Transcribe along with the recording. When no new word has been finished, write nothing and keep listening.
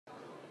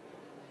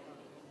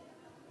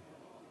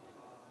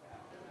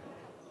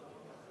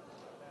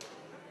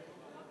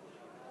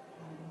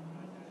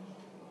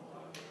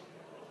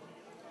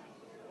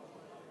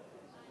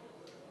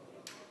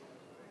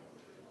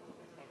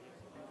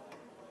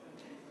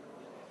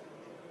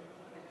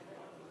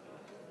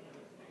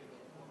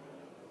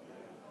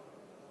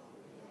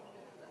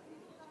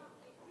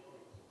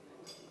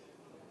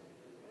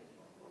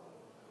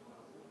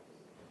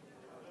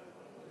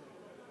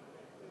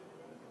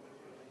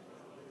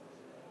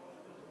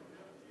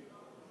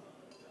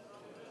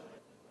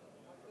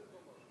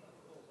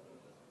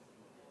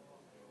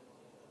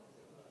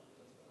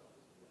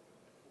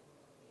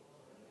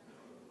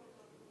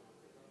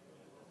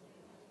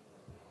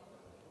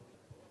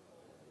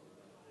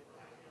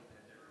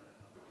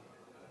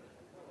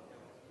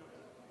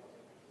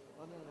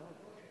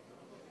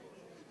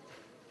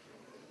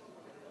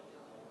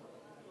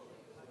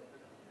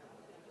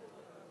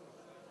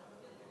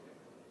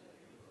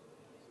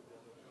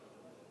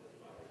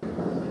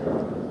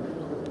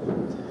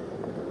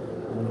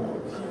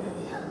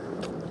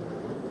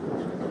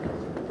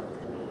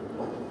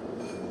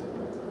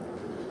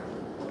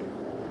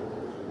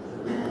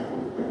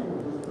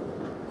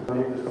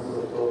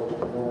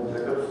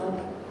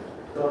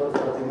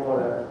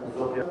Tatimore,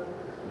 zotja,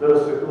 të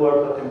respektuar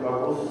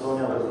tatimpagues,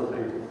 zonja dhe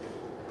zotëri.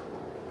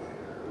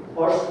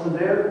 Është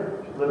nder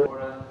dhe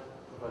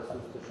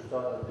përfaqësues të Shtetit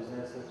të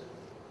Biznesit,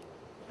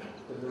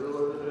 të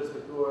nderuar dhe të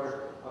respektuar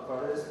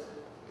apares.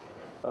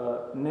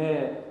 Ne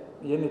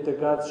jemi të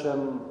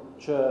gatshëm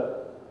që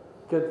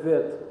këtë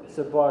vetë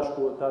së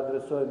bashku të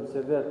adresojmë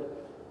se vetë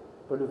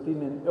për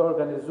luftimin e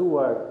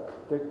organizuar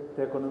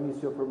të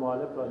ekonomisë jo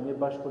formale, pra një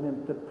bashkëpunim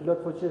të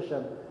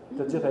plotfuqishëm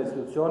të gjitha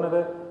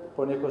institucioneve,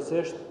 por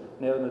njëkohësisht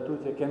ne edhe me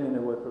tutje kemi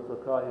nevojë për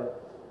përkrahje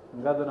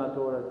nga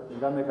donatorët,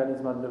 nga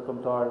mekanizmat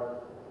ndërkombëtar,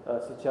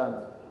 siç janë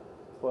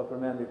po e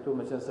përmendi këtu,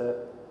 meqense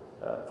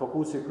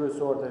fokusi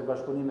kryesor të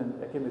bashkëpunimin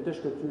e kemi të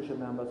shkëlqyeshëm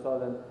me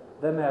ambasadën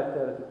dhe me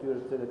aktorët e tyre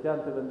të cilët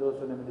janë të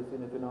vendosur në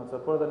Ministrinë e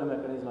Financave, por edhe në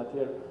mekanizma të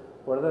tjerë,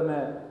 por edhe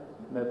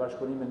me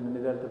bashkëpunimin në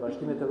nivel të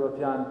Bashkimit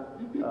Evropian,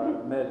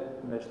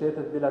 me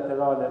shtetet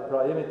bilaterale,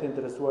 pra jemi të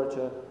interesuar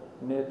që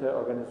ne të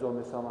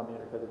organizohemi sa më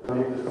mirë këtë.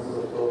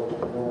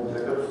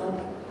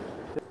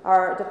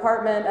 Our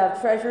Department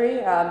of Treasury,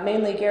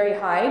 mainly Gary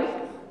Hyde,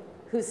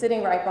 who's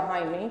sitting right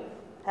behind me,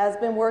 has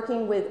been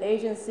working with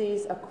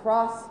agencies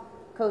across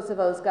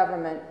Kosovo's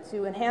government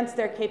to enhance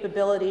their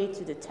capability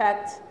to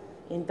detect,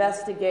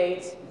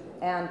 investigate,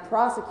 and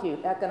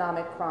prosecute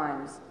economic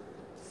crimes,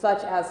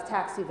 such as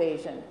tax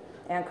evasion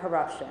and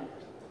corruption.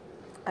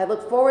 I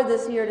look forward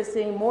this year to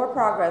seeing more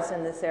progress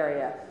in this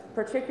area,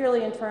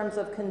 particularly in terms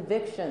of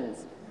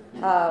convictions,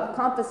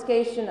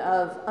 confiscation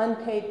of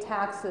unpaid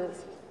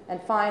taxes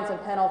and fines and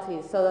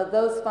penalties, so that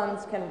those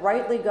funds can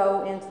rightly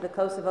go into the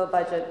Kosovo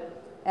budget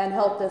and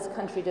help this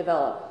country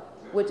develop,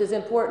 which is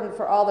important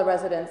for all the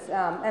residents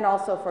and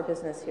also for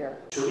business here.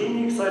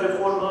 Qëllimi I kësaj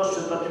reforme është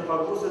që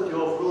tatimpaguesit t'i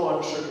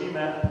ofrohen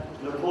shërbime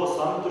në kohë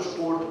sa më të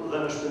shkurtë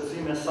dhe me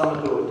shpenzime sa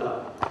më të ulta.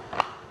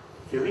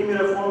 Fillimi I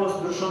reformës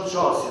ndryshon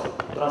qasjen,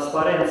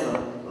 transparencën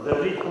dhe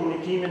rrit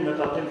komunikimin me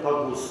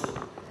tatimpagues.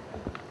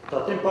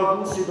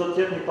 Tatimpaguesi do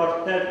të jetë një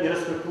partner I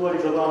respektuar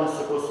I Doganës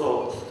së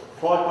Kosovës.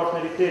 Falë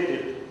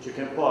partneritetit që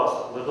kem pas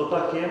dhe do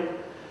ta kem,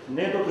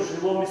 ne do të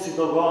zhvillohemi si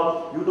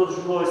Doganë, ju do të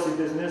zhvilloheni si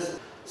biznes.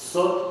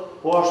 Sot,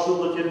 po ashtu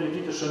do të jetë një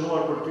ditë të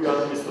shënuar për ty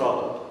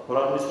administratët, për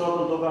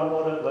administratën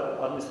doganore dhe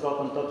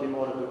administratën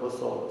tatimore të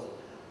Kosovës.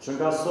 Që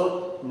nga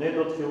sot, ne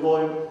do të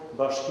fillojmë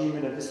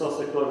bashkimin e disa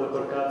sektorëve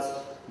përkatës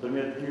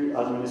ndërmjet dy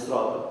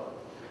administratëve.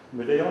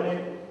 Më lejoni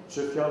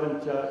që fjalën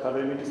t'ja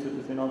kaloj Ministrit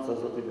të Financave,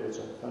 zoti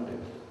Beqaj.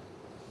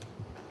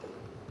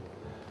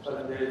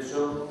 Faleminderit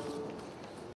shumë.